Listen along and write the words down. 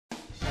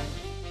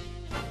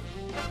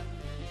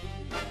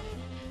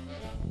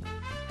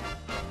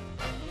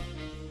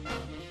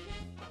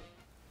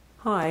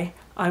Hi,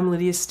 I'm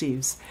Lydia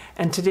Steeves,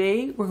 and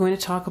today we're going to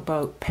talk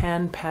about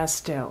Pan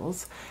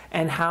Pastels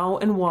and how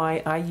and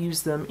why I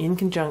use them in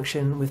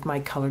conjunction with my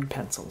colored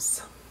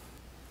pencils.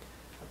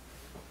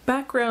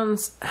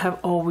 Backgrounds have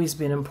always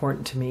been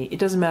important to me. It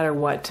doesn't matter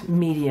what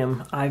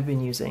medium I've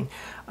been using.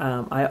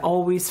 I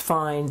always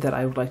find that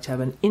I would like to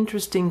have an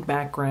interesting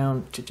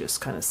background to just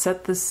kind of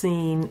set the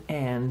scene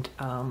and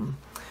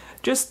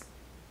just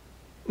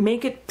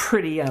make it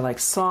pretty. I like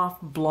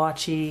soft,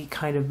 blotchy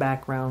kind of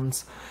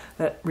backgrounds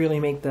that really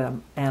make the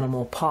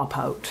animal pop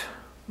out.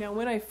 Now,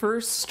 when I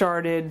first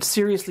started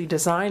seriously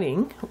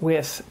designing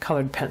with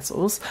colored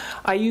pencils,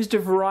 I used a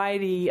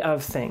variety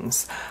of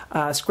things.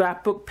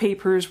 Scrapbook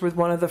papers were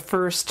one of the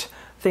first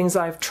things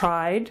I've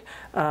tried.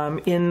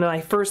 In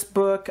my first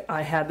book,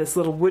 I had this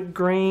little wood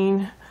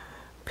grain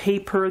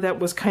paper that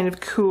was kind of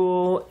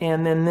cool,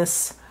 and then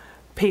this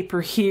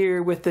paper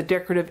here with the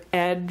decorative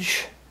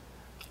edge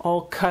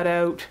all cut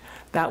out.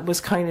 That was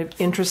kind of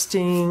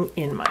interesting.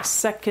 In my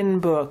second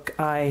book,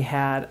 I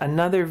had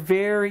another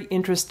very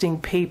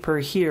interesting paper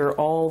here.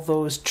 All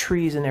those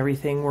trees and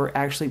everything were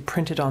actually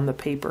printed on the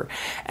paper.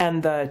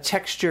 And the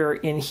texture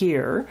in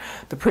here,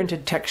 the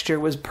printed texture,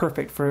 was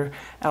perfect for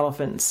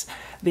elephants.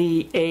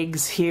 The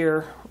eggs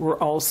here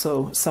were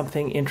also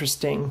something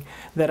interesting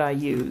that I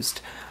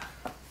used.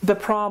 The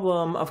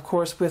problem, of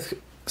course, with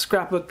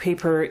scrapbook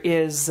paper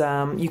is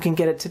you can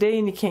get it today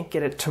and you can't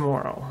get it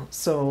tomorrow.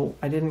 So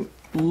I didn't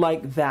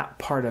like that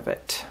part of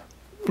it.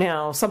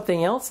 Now,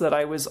 something else that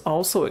I was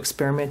also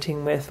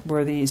experimenting with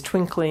were these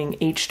twinkling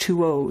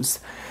H2Os.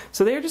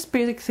 So they're just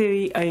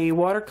basically a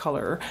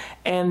watercolor,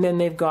 and then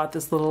they've got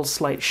this little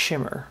slight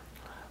shimmer.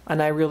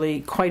 And I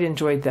really quite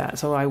enjoyed that.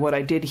 So what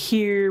I did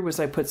here was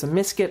I put some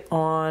Misket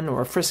on,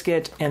 or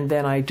Frisket, and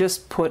then I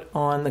just put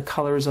on the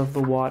colors of the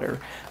water.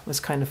 It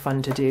was kind of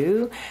fun to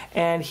do.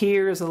 And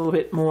here is a little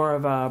bit more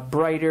of a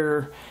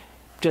brighter,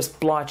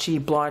 just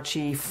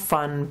blotchy,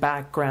 fun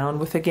background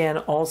with, again,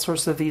 all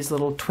sorts of these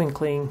little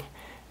twinkling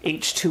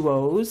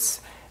H2Os.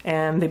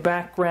 And the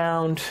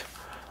background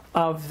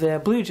of the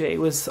blue jay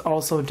was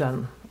also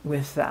done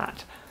with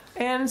that.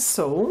 And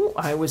so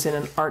I was in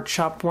an art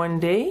shop one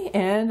day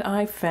and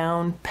I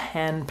found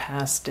Pan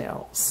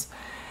Pastels.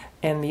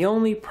 And the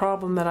only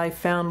problem that I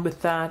found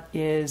with that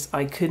is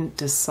I couldn't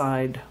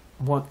decide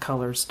what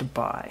colors to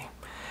buy.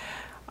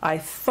 I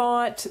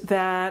thought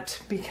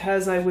that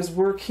because I was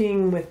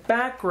working with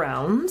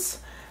backgrounds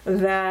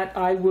that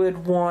I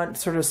would want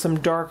sort of some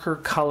darker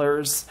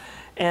colors,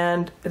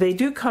 and they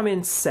do come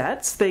in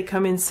sets. They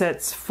come in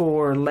sets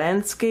for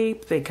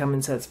landscape, they come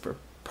in sets for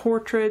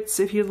portraits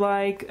if you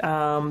like,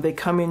 they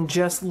come in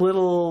just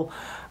little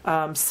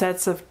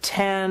sets of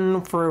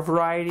 10 for a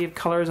variety of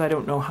colors. I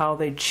don't know how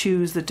they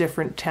choose the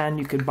different 10.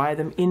 You could buy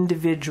them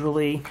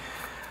individually.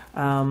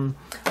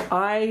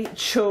 I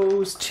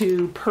chose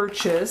to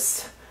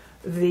purchase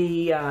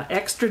the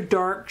extra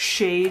dark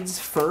shades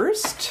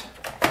first,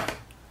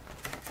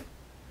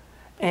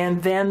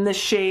 and then the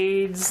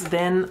shades.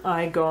 Then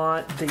I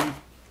got the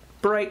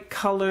bright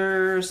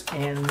colors,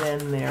 and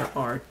then there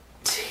are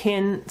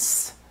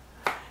tints,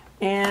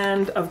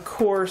 and of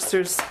course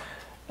there's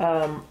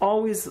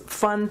always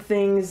fun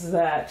things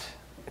that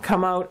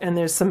come out, and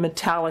there's some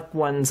metallic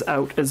ones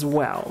out as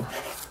well.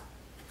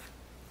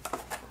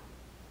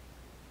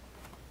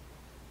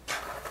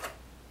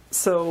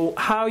 So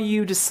how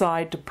you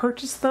decide to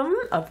purchase them,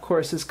 of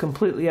course, is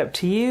completely up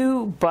to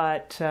you,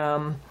 but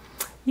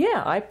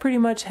yeah, I pretty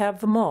much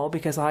have them all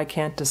because I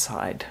can't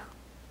decide.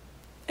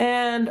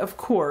 And of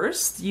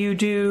course, you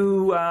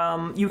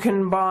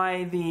can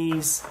buy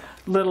these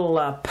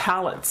little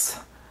palettes,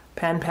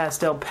 Pan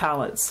Pastel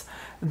palettes,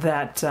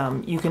 that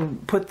you can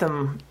put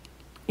them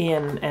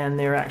in, and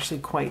they're actually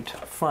quite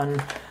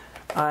fun.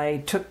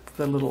 I took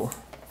the little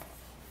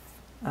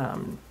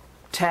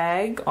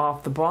tag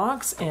off the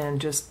box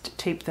and just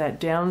tape that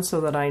down so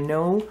that I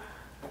know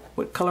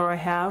what color I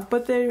have,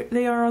 but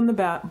they are on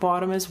the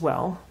bottom as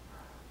well,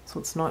 so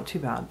it's not too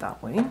bad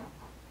that way.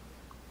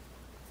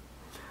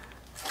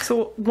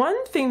 So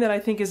one thing that I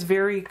think is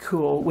very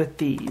cool with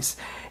these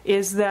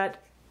is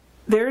that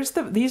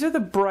these are the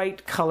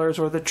bright colors,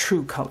 or the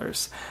true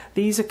colors.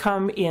 These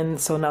come in,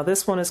 so now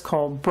this one is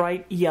called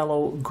bright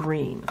yellow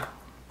green.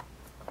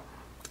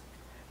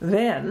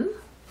 Then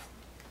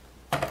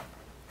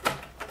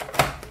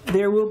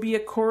there will be a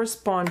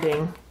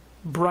corresponding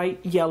bright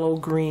yellow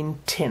green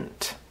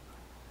tint.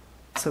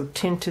 So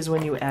tint is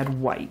when you add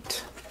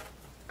white.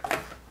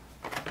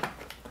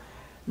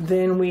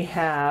 Then we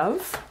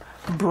have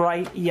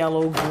bright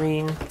yellow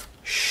green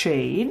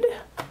shade.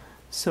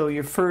 So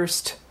your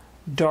first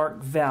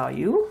dark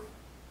value.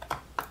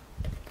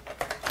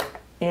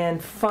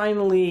 And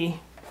finally,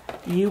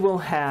 you will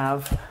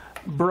have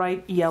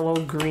bright yellow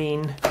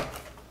green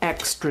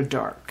extra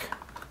dark.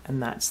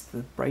 And that's the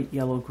bright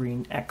yellow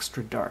green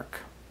extra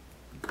dark.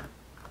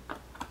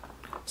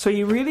 So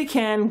you really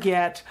can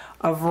get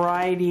a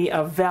variety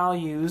of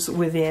values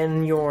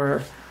within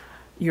your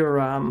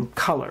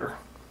color.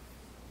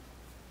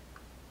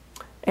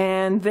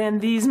 And then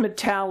these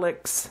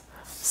metallics,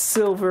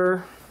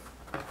 silver,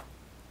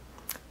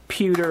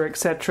 pewter,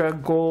 etc.,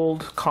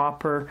 gold,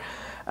 copper.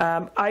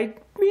 I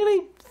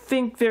really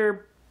think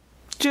they're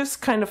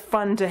just kind of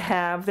fun to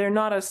have. They're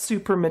not a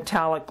super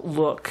metallic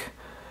look.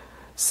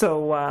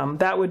 So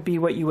that would be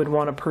what you would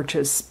want to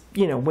purchase,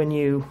 you know, when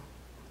you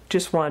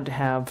just wanted to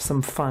have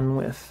some fun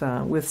with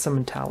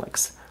some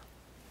metallics.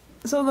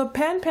 So the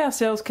Pan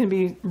Pastels can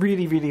be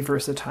really, really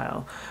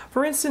versatile.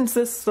 For instance,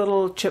 this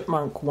little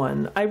chipmunk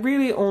one, I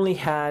really only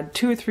had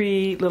 2 or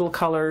 3 little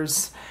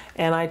colors,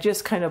 and I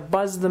just kind of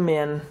buzzed them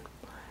in,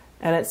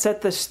 and it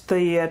set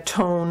the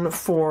tone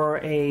for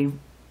a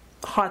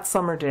hot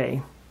summer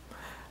day.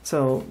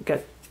 So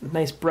got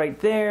nice bright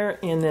there,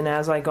 and then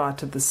as I got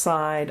to the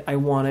side, I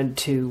wanted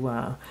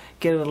to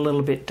get it a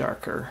little bit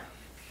darker.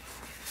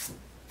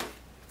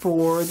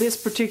 For this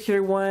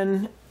particular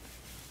one,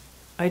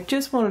 I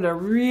just wanted a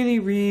really,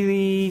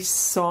 really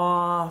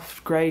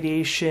soft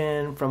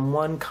gradation from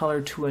one color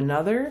to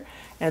another,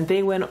 and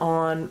they went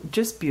on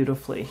just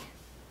beautifully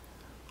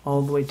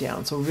all the way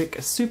down. So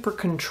a super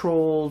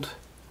controlled,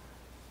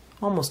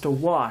 almost a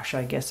wash,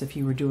 I guess, if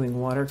you were doing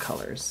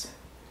watercolors.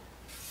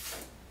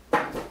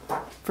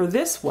 For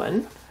this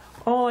one,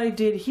 all I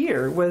did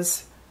here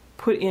was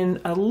put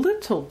in a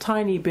little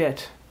tiny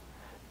bit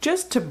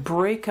just to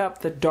break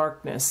up the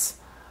darkness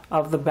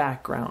of the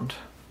background.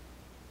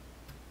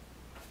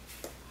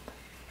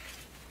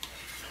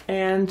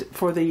 And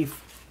for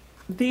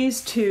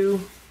these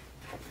two,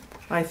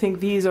 I think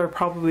these are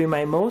probably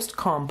my most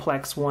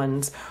complex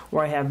ones,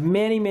 where I have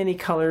many, many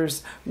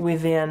colors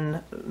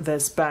within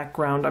this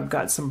background. I've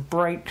got some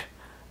bright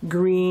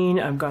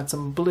green, I've got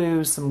some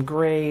blues, some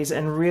grays,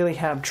 and really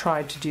have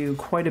tried to do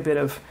quite a bit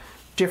of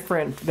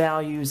different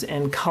values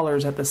and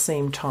colors at the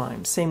same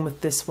time. Same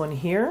with this one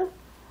here.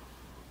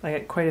 I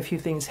got quite a few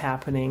things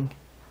happening.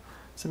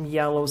 Some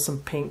yellow, some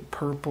pink,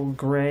 purple,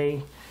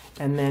 gray,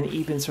 and then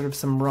even sort of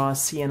some raw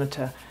sienna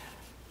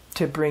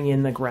to bring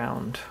in the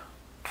ground.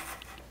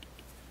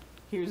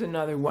 Here's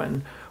another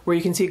one where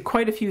you can see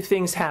quite a few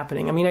things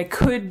happening. I mean, I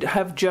could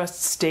have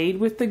just stayed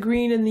with the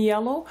green and the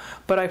yellow,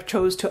 but I've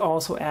chose to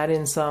also add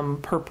in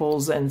some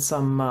purples and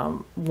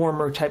some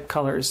warmer type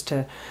colors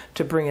to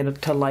bring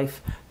it to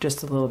life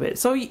just a little bit.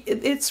 So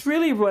it's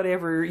really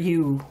whatever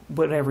you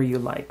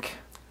like.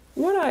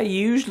 What I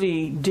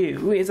usually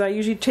do is I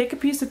usually take a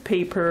piece of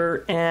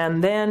paper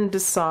and then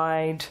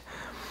decide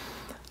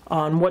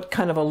on what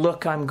kind of a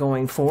look I'm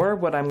going for,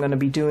 what I'm going to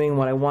be doing,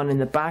 what I want in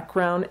the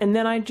background, and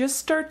then I just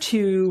start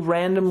to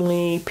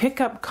randomly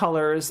pick up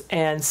colors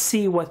and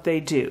see what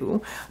they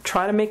do.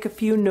 Try to make a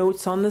few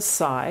notes on the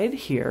side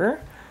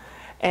here,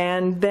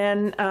 and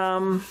then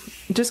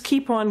just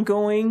keep on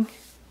going.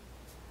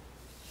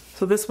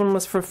 So this one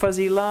was for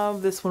Fuzzy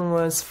Love, this one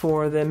was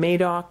for the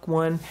Madoc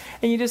one,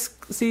 and you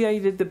just see I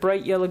did the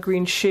bright yellow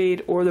green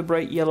shade or the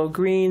bright yellow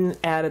green,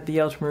 added the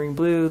ultramarine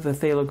blue, the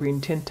phthalo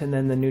green tint, and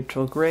then the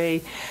neutral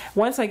gray.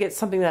 Once I get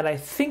something that I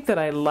think that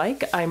I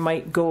like, I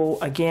might go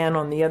again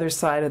on the other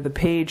side of the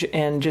page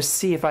and just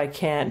see if I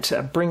can't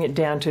bring it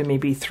down to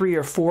maybe 3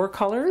 or 4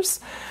 colors.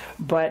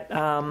 But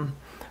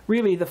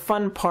really the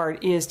fun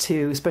part is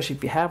to, especially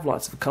if you have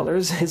lots of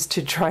colors, is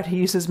to try to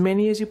use as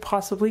many as you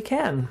possibly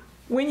can.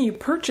 When you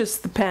purchase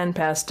the Pan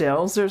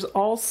Pastels, there's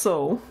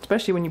also,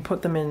 especially when you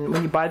put them in,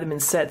 when you buy them in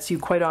sets, you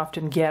quite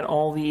often get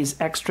all these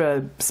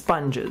extra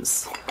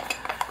sponges.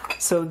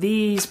 So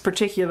these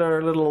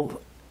particular little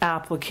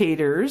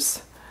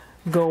applicators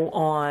go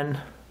on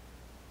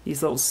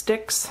these little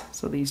sticks.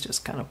 So these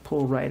just kind of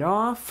pull right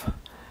off,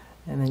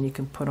 and then you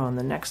can put on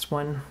the next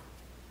one,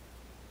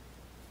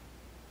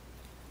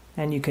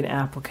 and you can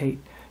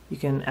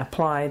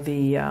apply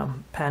the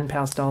Pan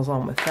Pastels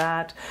on with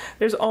that.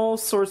 There's all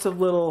sorts of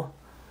little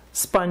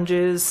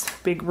sponges,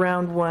 big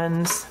round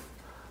ones,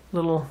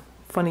 little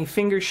funny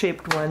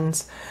finger-shaped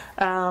ones.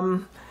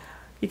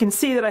 You can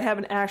see that I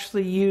haven't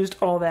actually used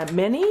all that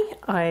many.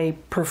 I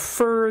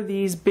prefer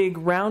these big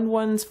round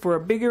ones for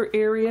bigger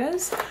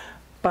areas.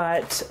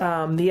 But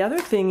the other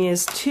thing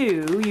is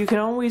too, you can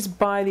always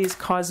buy these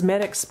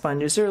cosmetic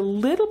sponges. They're a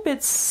little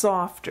bit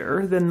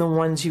softer than the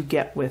ones you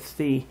get with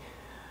the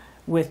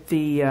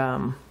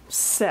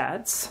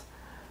sets.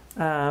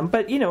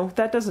 But you know,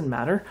 that doesn't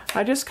matter.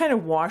 I just kind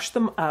of wash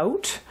them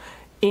out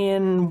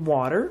in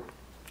water.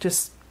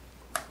 Just,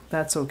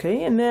 that's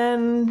okay. And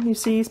then you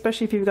see,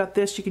 especially if you've got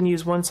this, you can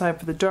use one side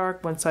for the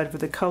dark, one side for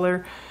the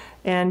color.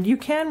 And you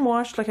can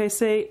wash, like I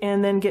say,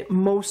 and then get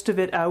most of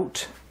it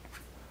out.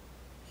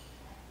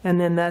 And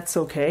then that's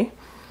okay.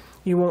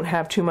 You won't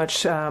have too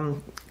much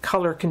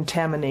color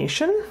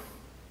contamination.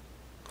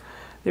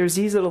 There's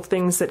these little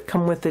things that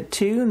come with it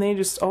too, and they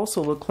just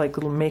also look like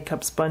little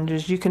makeup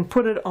sponges. You can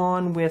put it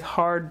on with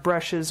hard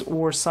brushes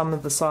or some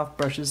of the soft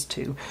brushes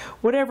too.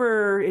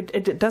 Whatever,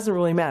 it doesn't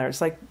really matter.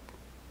 It's like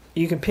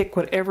you can pick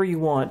whatever you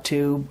want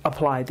to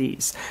apply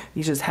these.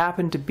 These just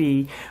happen to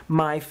be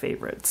my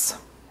favorites.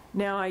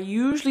 Now I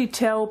usually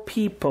tell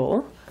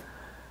people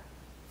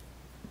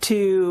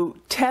to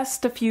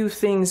test a few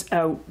things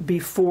out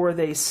before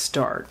they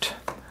start,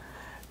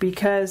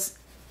 because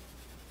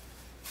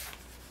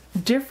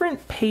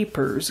different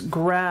papers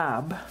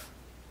grab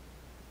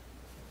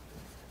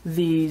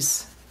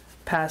these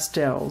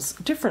pastels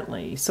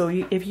differently. So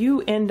if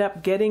you end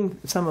up getting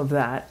some of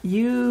that,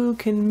 you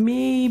can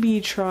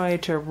maybe try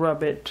to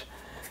rub it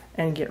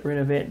and get rid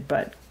of it,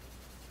 but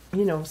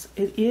you know,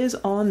 it is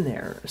on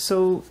there.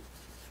 So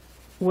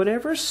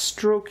whatever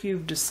stroke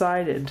you've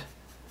decided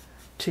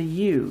to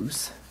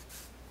use,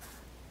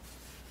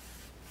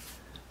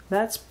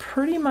 that's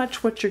pretty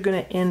much what you're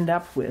going to end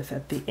up with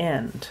at the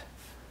end.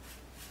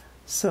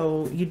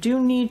 So you do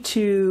need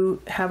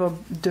to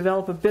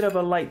develop a bit of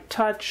a light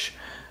touch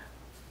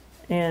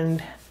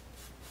and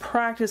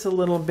practice a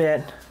little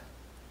bit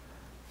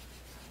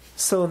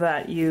so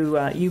that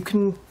you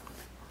can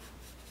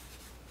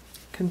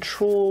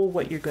control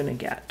what you're going to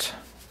get.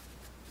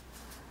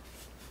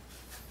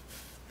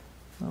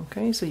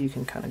 Okay, so you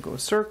can kind of go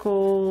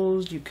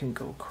circles, you can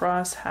go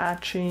cross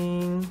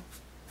hatching,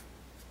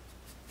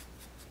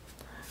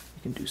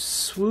 you can do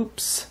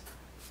swoops.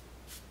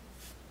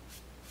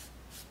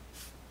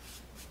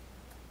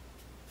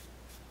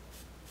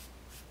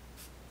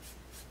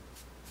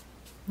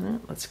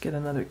 Let's get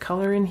another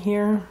color in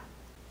here.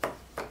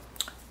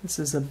 This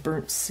is a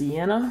burnt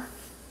sienna.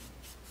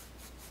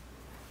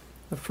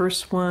 The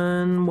first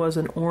one was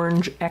an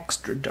orange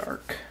extra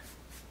dark.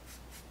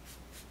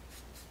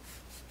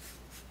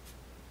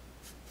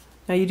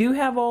 Now you do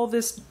have all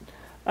this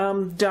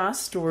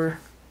dust, or,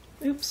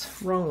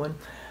 oops, wrong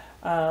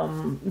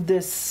one.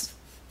 This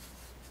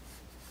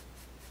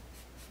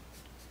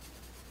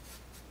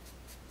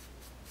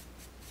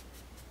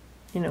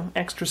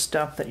extra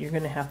stuff that you're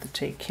going to have to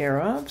take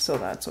care of, so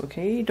that's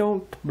okay.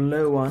 Don't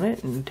blow on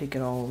it and take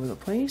it all over the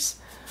place.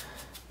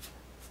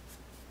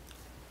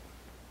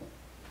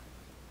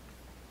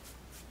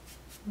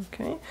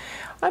 Okay,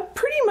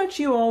 pretty much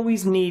you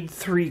always need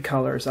 3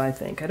 colors, I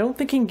think. I don't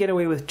think you can get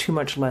away with too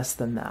much less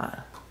than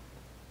that.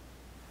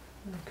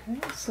 Okay,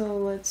 so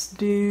let's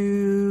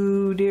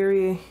do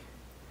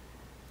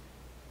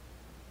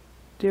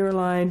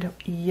Dairy-Lied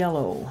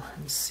Yellow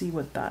and see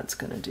what that's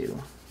going to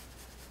do.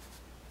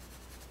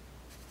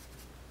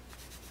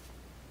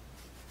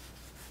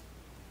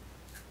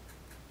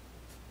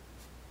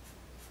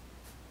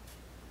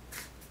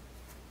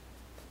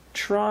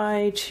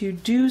 Try to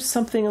do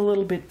something a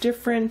little bit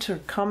different, or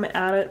come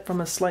at it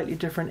from a slightly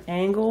different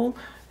angle.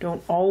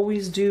 Don't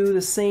always do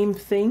the same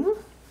thing.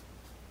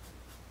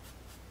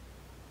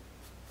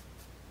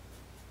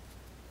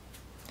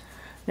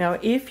 Now,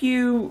 if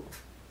you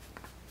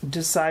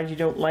decide you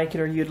don't like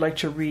it, or you'd like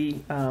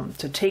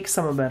to take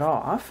some of it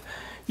off,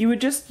 you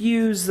would just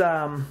use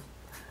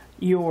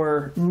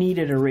your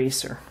kneaded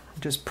eraser.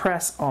 Just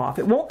press off.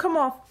 It won't come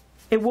off.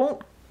 It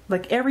won't.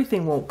 Like,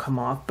 everything won't come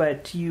off,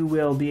 but you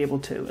will be able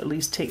to at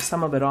least take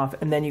some of it off,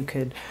 and then you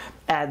could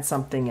add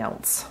something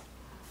else.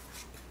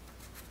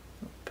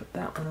 Put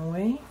that one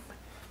away.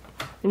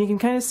 And you can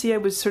kind of see I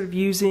was sort of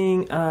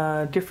using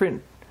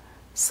different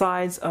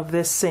sides of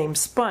this same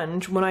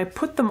sponge. When I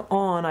put them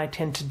on, I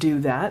tend to do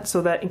that,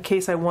 so that in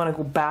case I want to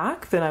go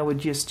back, then I would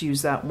just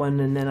use that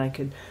one, and then I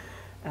could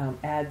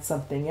add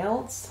something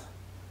else.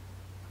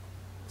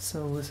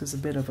 So this is a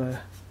bit of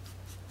a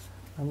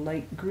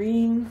light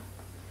green.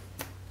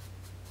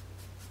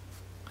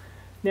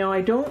 Now,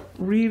 I don't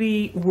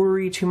really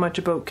worry too much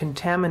about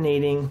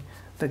contaminating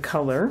the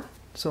color,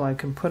 so I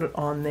can put it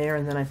on there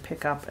and then I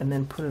pick up and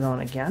then put it on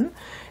again.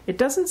 It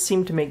doesn't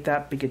seem to make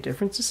that big a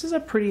difference. This is a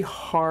pretty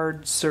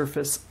hard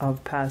surface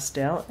of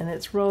pastel, and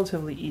it's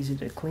relatively easy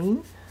to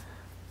clean.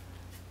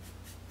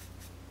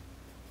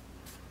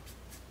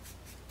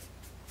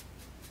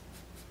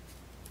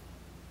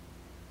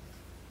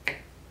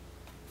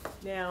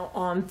 Now,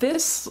 on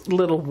this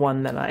little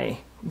one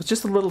it was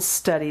just a little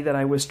study that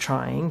I was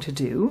trying to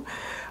do.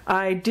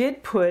 I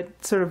did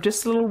put sort of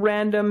just little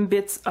random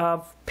bits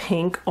of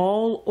pink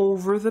all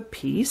over the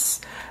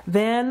piece.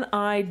 Then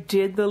I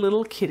did the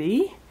little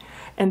kitty,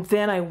 and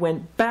then I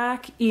went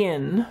back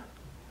in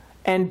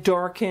and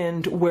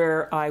darkened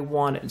where I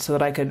wanted, so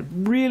that I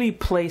could really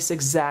place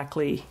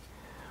exactly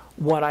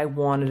what I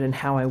wanted and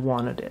how I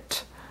wanted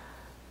it.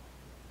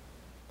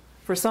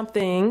 For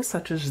something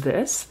such as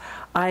this,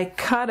 I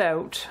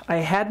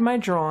had my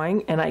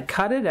drawing and I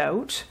cut it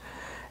out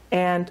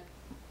and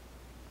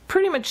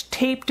pretty much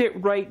taped it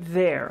right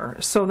there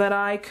so that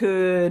I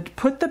could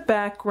put the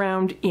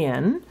background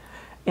in,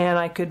 and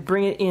I could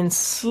bring it in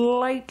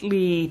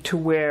slightly to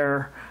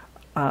where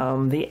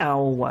the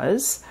owl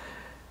was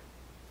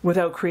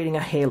without creating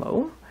a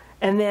halo.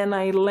 And then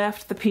I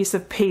left the piece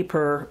of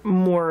paper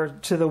more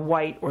to the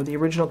white, or the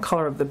original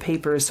color of the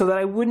paper, so that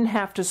I wouldn't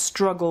have to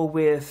struggle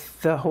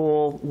with the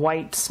whole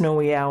white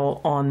snowy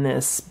owl on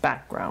this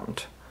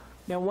background.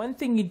 Now, one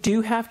thing you do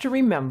have to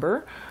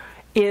remember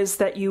is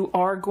that you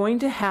are going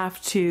to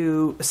have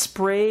to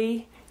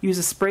use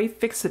a spray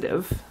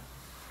fixative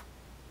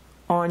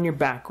on your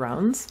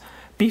backgrounds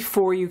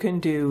before you can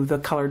do the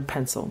colored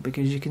pencil,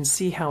 because you can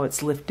see how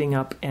it's lifting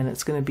up and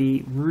it's going to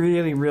be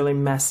really, really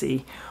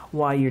messy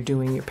while you're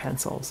doing your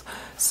pencils.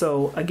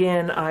 So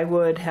again, I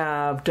would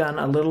have done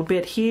a little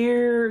bit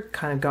here,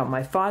 kind of got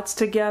my thoughts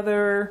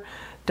together,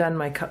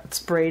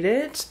 sprayed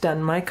it,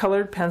 done my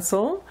colored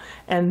pencil,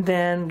 and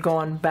then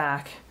gone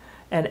back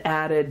and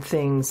added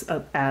things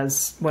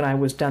as when I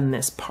was done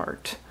this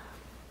part.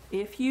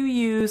 If you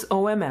use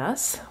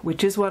OMS,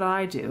 which is what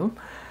I do,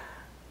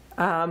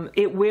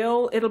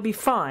 it'll be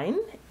fine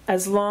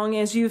as long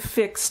as you've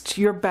fixed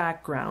your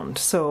background.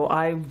 So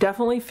I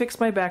definitely fixed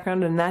my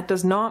background, and that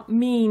does not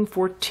mean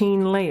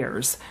 14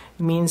 layers.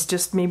 It means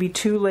just maybe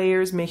 2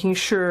 layers, making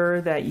sure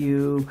that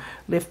you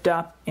lift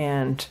up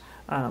and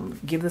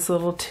give this a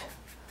little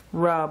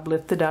rub,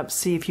 lift it up,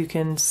 see if you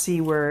can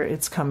see where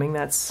it's coming.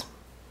 That's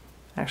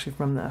actually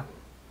from the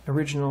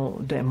original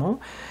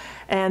demo.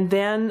 And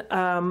then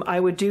I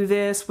would do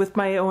this with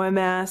my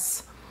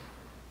OMS.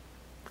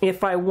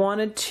 If I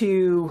wanted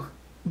to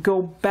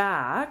go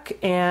back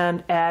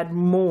and add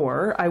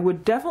more, I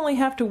would definitely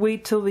have to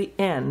wait till the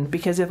end,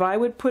 because if I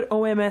would put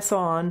OMS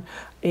on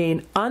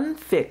an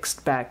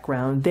unfixed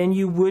background, then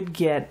you would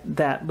get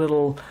that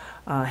little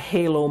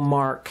halo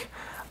mark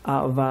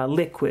of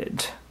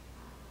liquid,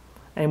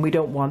 and we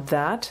don't want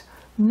that.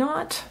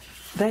 Not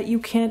that you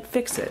can't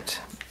fix it,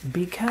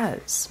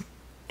 because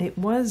it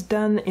was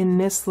done in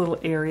this little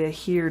area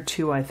here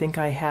too. I think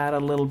I had a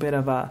little bit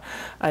of an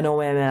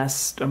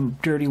OMS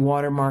dirty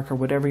watermark, or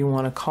whatever you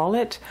want to call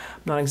it.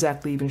 I'm not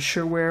exactly even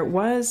sure where it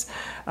was,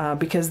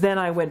 because then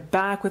I went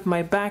back with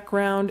my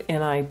background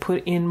and I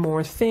put in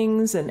more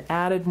things and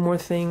added more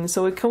things.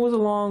 So it goes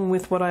along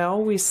with what I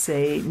always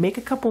say: make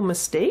a couple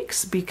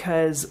mistakes,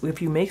 because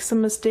if you make some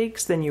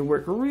mistakes, then you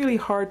work really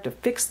hard to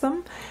fix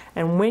them.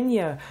 And when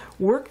you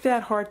work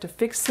that hard to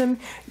fix them,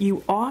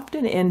 you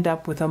often end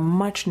up with a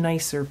much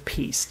nicer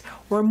piece,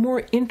 or a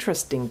more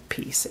interesting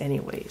piece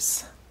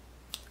anyways.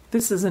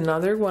 This is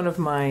another one of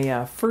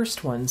my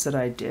first ones that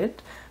I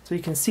did. So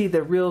you can see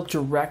the real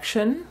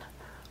direction.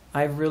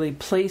 I've really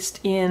placed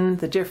in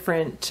the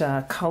different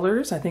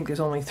colors. I think there's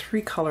only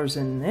 3 colors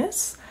in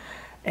this.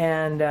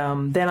 And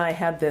then I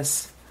had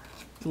this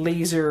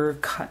laser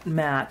cut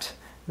mat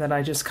that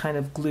I just kind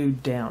of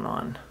glued down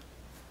on.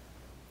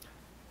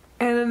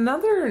 And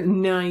another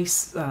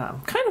nice,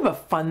 kind of a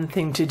fun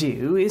thing to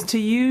do is to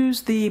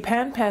use the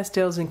Pan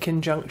Pastels in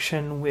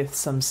conjunction with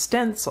some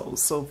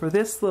stencils. So for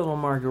this little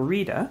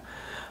margarita,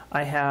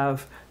 I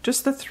have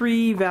just the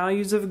 3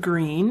 values of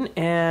green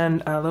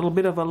and a little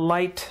bit of a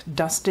light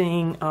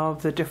dusting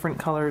of the different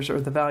colors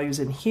or the values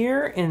in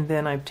here. And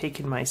then I've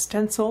taken my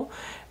stencil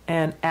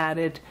and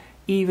added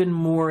even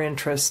more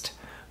interest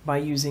by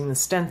using the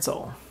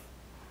stencil.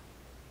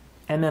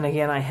 And then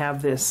again, I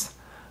have this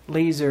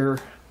laser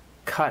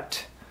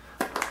cut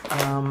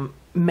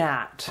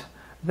mat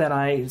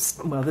that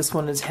well, this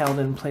one is held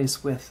in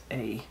place with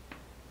a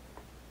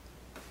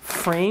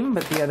frame,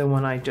 but the other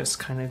one I just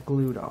kind of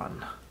glued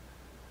on.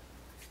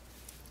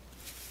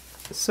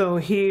 So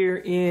here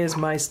is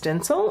my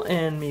stencil,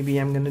 and maybe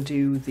I'm going to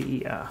do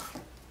the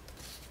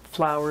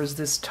flowers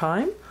this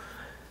time.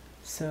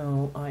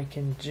 So I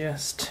can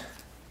just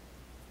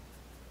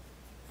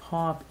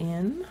pop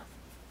in.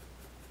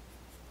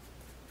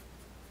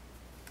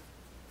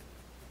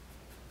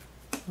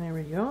 There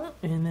we go,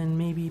 and then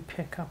maybe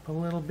pick up a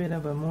little bit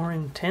of a more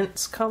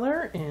intense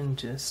color and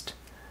just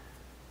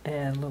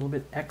add a little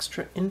bit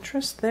extra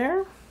interest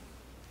there.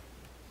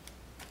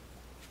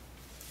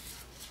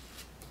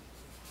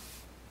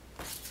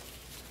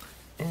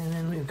 And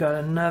then we've got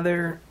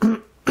another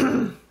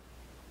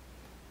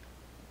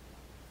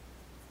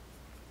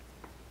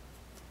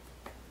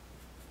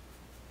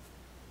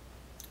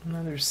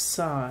another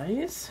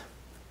size.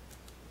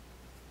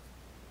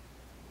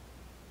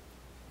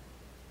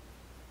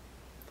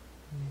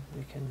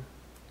 We can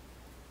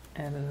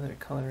add another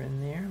color in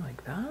there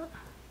like that.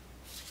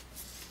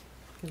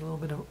 Get a little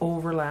bit of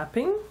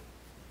overlapping.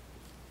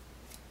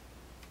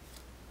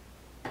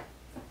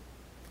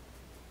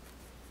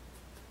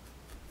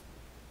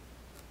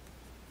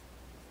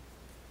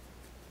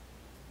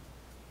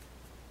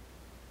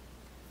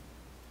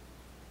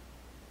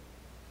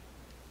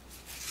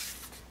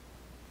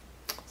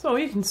 So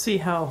you can see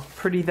how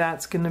pretty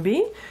that's going to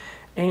be.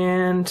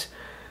 And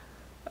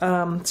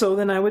so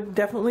then I would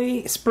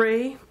definitely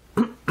spray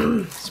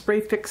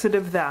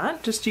fixative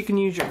that. Just you can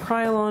use your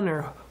Krylon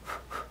or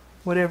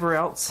whatever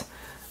else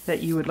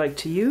that you would like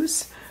to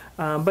use.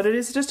 But it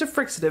is just a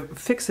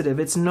fixative.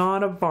 It's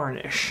not a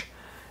varnish.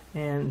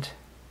 And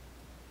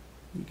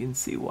you can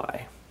see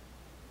why.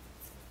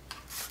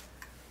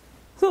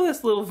 So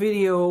this little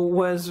video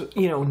was,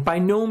 by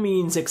no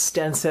means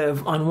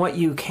extensive on what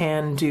you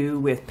can do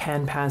with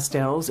Pan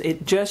Pastels.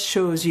 It just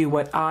shows you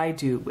what I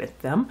do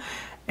with them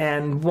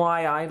and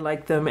why I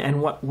like them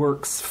and what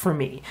works for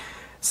me.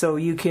 So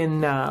you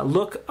can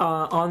look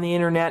on the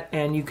internet,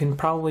 and you can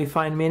probably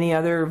find many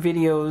other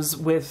videos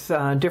with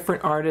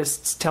different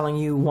artists telling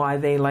you why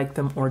they like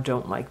them or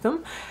don't like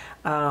them.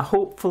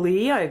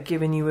 Hopefully I've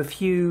given you a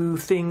few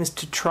things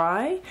to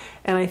try,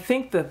 and I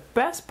think the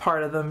best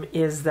part of them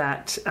is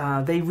that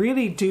they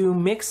really do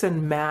mix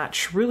and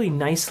match really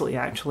nicely,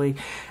 actually,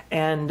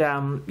 and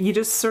you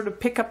just sort of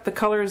pick up the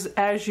colors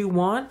as you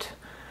want,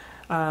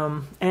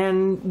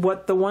 and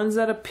what the ones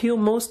that appeal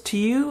most to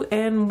you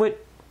and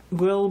what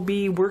will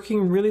be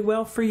working really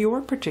well for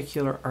your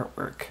particular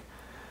artwork.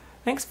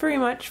 Thanks very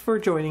much for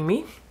joining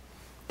me.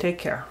 Take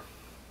care.